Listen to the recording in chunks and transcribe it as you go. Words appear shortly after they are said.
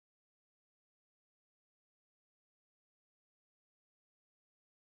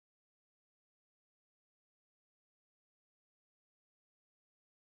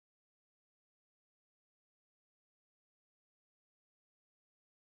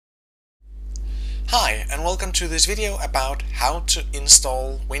Hi, and welcome to this video about how to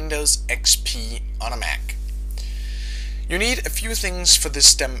install Windows XP on a Mac. You need a few things for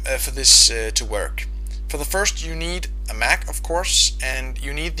this to work. For the first, you need a Mac, of course, and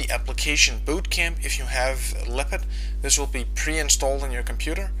you need the application Bootcamp. If you have Leopard, this will be pre-installed on your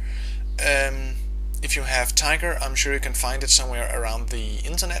computer. If you have Tiger, I'm sure you can find it somewhere around the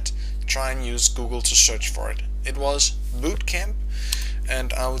internet. Try and use Google to search for it. It was Bootcamp.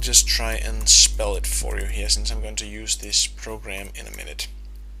 And I'll just try and spell it for you here, since I'm going to use this program in a minute.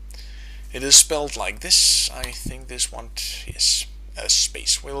 It is spelled like this. I think this one is a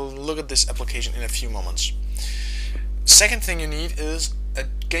space. We'll look at this application in a few moments. Second thing you need is a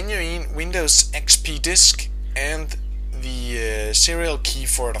genuine Windows XP disk and the serial key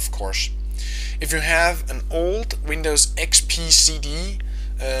for it, of course. If you have an old Windows XP CD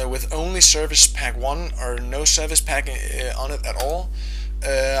with only Service Pack 1 or no Service Pack on it at all,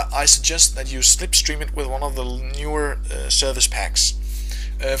 I suggest that you slipstream it with one of the newer service packs.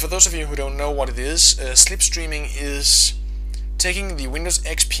 For those of you who don't know what it is, slipstreaming is taking the Windows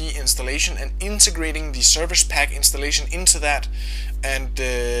XP installation and integrating the Service Pack installation into that, and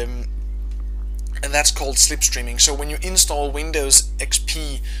that's called slipstreaming. So when you install Windows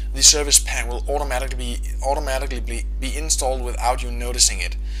XP, the Service Pack will automatically be installed without you noticing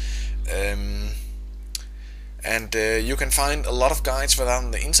it. You can find a lot of guides for that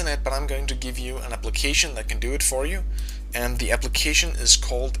on the internet, but I'm going to give you an application that can do it for you, and the application is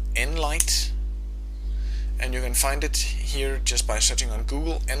called Nlight, and you can find it here just by searching on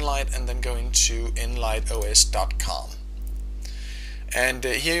Google Nlight and then going to nlightos.com. And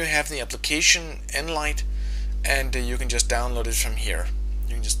here you have the application Nlight, and you can just download it from here.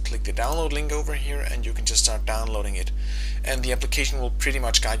 You can just click the download link over here and you can just start downloading it, and the application will pretty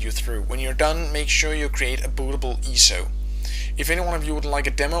much guide you through. When you're done, make sure you create a bootable ISO. If any one of you would like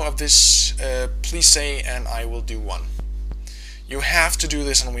a demo of this, please say and I will do one. You have to do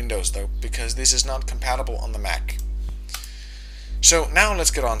this on Windows though, because this is not compatible on the Mac. So now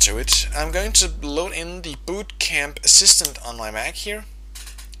let's get on to it. I'm going to load in the Bootcamp Assistant on my Mac here,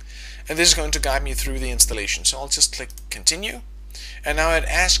 and this is going to guide me through the installation. So I'll just click continue. And now it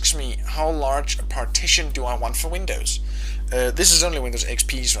asks me how large a partition do I want for Windows. This is only Windows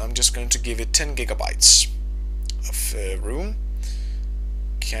XP, so I'm just going to give it 10 gigabytes of room.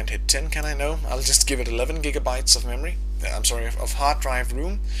 Can't hit 10, can I? No. I'll just give it 11 gigabytes of memory. Of hard drive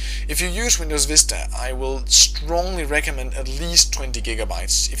room. If you use Windows Vista, I will strongly recommend at least 20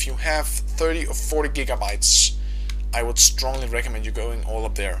 gigabytes. If you have 30 or 40 gigabytes, I would strongly recommend you going all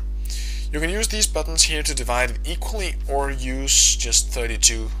up there. You can use these buttons here to divide it equally, or use just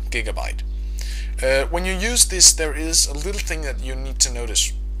 32 gigabyte. When you use this, there is a little thing that you need to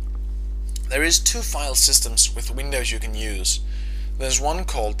notice. There is two file systems with Windows you can use. There's one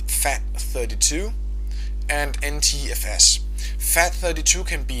called FAT32 and NTFS. FAT32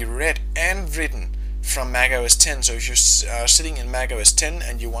 can be read and written from Mac OS X. So if you are sitting in Mac OS X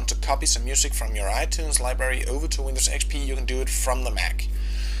and you want to copy some music from your iTunes library over to Windows XP, you can do it from the Mac.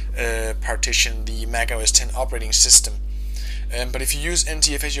 Partition, the Mac OS X operating system. But if you use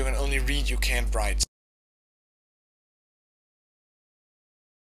NTFS, you can only read, you can't write.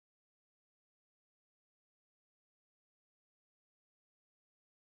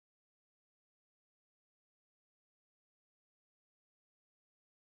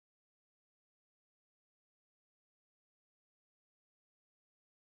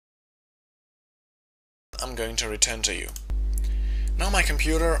 I'm going to return to you. Now my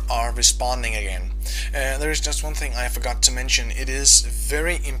computer are responding again. There is just one thing I forgot to mention. It is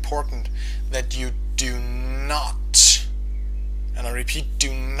very important that you do not, and I repeat,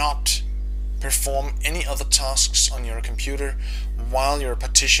 do not perform any other tasks on your computer while you're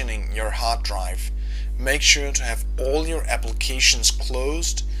partitioning your hard drive. Make sure to have all your applications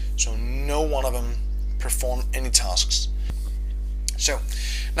closed, so no one of them perform any tasks. So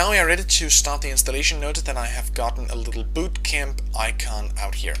now we are ready to start the installation. Notice that I have gotten a little Bootcamp icon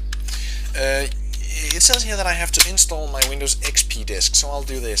out here. It says here that I have to install my Windows XP disk, so I'll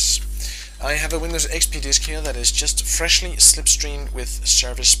do this. I have a Windows XP disk here that is just freshly slipstreamed with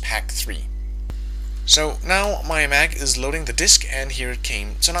Service Pack 3. So now my Mac is loading the disk, and here it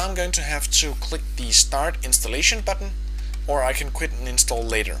came. So now I'm going to have to click the Start Installation button, or I can quit and install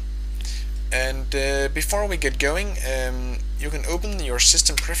later. And before we get going, you can open your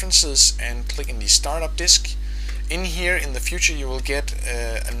system preferences and click in the startup disk. In here, in the future, you will get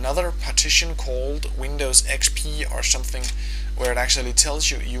another partition called Windows XP or something, where it actually tells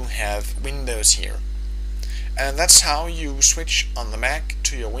you you have Windows here. And that's how you switch on the Mac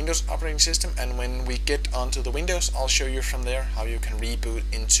to your Windows operating system. And when we get onto the Windows, I'll show you from there how you can reboot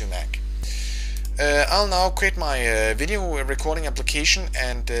into Mac. I'll now quit my video recording application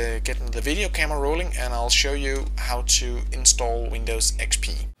and get the video camera rolling, and I'll show you how to install Windows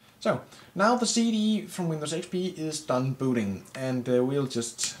XP. So now the CD from Windows XP is done booting, and we'll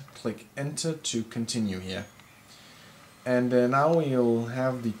just click enter to continue here. And now we'll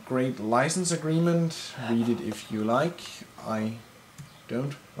have the great license agreement. Read it if you like. I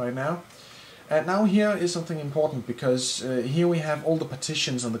don't right now. And now here is something important, because here we have all the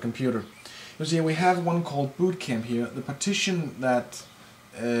partitions on the computer. You see, we have one called Bootcamp here. The partition that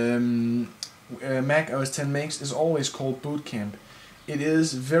Mac OS X makes is always called Bootcamp. It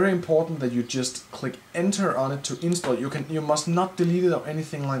is very important that you just click enter on it to install. You must not delete it or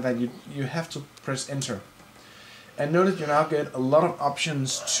anything like that. You have to press enter. And notice you now get a lot of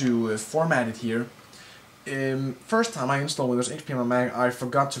options to format it here. First time I installed Windows XP on my Mac, I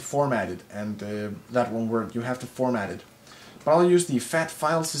forgot to format it, and that won't work. You have to format it. But I'll use the FAT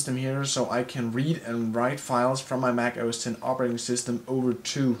file system here, so I can read and write files from my Mac OS X operating system over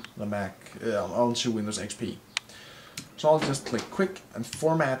to the Mac, onto Windows XP. So I'll just click quick and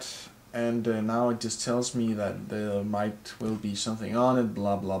format, and now it just tells me that there will be something on it,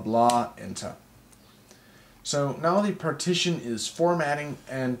 blah blah blah, enter. So now the partition is formatting,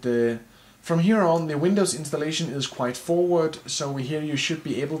 and from here on the Windows installation is quite forward, so here you should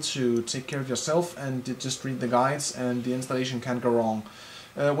be able to take care of yourself and just read the guides, and the installation can't go wrong.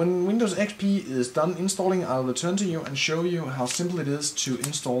 When Windows XP is done installing, I'll return to you and show you how simple it is to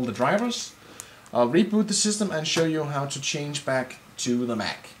install the drivers. I'll reboot the system and show you how to change back to the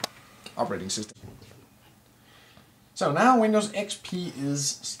Mac operating system. So now Windows XP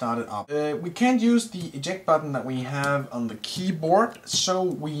is started up. We can't use the eject button that we have on the keyboard, so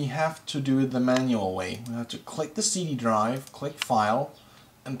we have to do it the manual way. We have to click the CD drive, click File,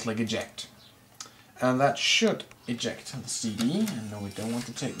 and click Eject. And that should eject the CD, and we don't want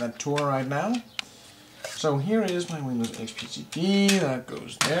to take that tour right now. So here is my Windows XP CD, that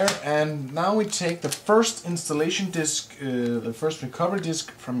goes there, and now we take the first installation disk, the first recovery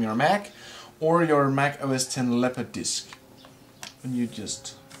disk from your Mac, or your Mac OS X Leopard disk. And you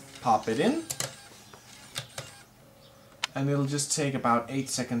just pop it in, and it'll just take about 8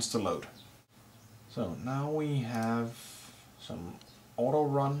 seconds to load. So now we have some auto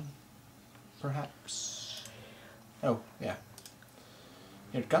run, perhaps. Oh, yeah.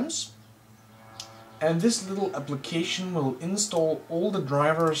 Here it comes. And this little application will install all the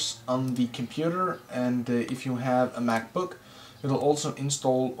drivers on the computer, and if you have a MacBook, it'll also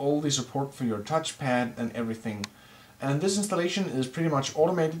install all the support for your touchpad and everything. And this installation is pretty much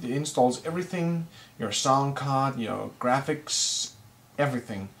automated. It installs everything, your sound card, your graphics,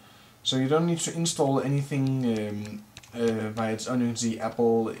 everything. So you don't need to install anything by its own. You can see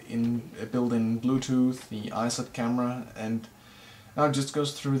Apple built-in Bluetooth, the iSat camera, and now it just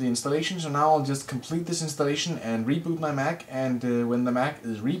goes through the installation. So now I'll just complete this installation and reboot my Mac, and when the Mac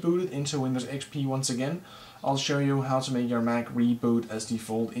is rebooted into Windows XP once again, I'll show you how to make your Mac reboot as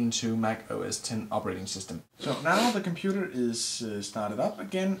default into Mac OS X operating system. So now the computer is started up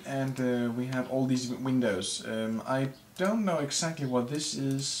again, and we have all these windows. I don't know exactly what this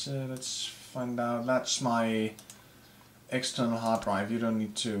is. Let's find out. That's my external hard drive. You don't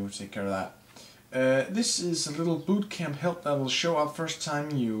need to take care of that. This is a little Bootcamp help that will show up first time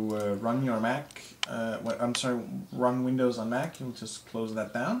you run your Mac. Run Windows on Mac. You'll just close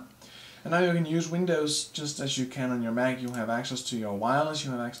that down. And now you can use Windows just as you can on your Mac. You have access to your wireless, you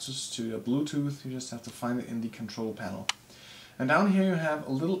have access to your Bluetooth, you just have to find it in the control panel. And down here you have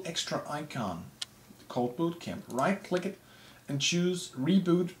a little extra icon called Bootcamp. Right click it and choose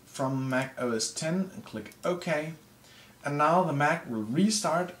Reboot from Mac OS X and click OK. And now the Mac will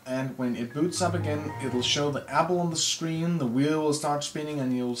restart, and when it boots up again, it'll show the apple on the screen, the wheel will start spinning,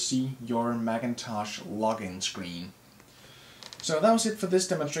 and you'll see your Macintosh login screen. So that was it for this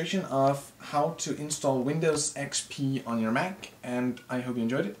demonstration of how to install Windows XP on your Mac, and I hope you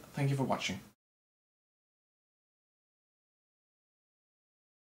enjoyed it. Thank you for watching.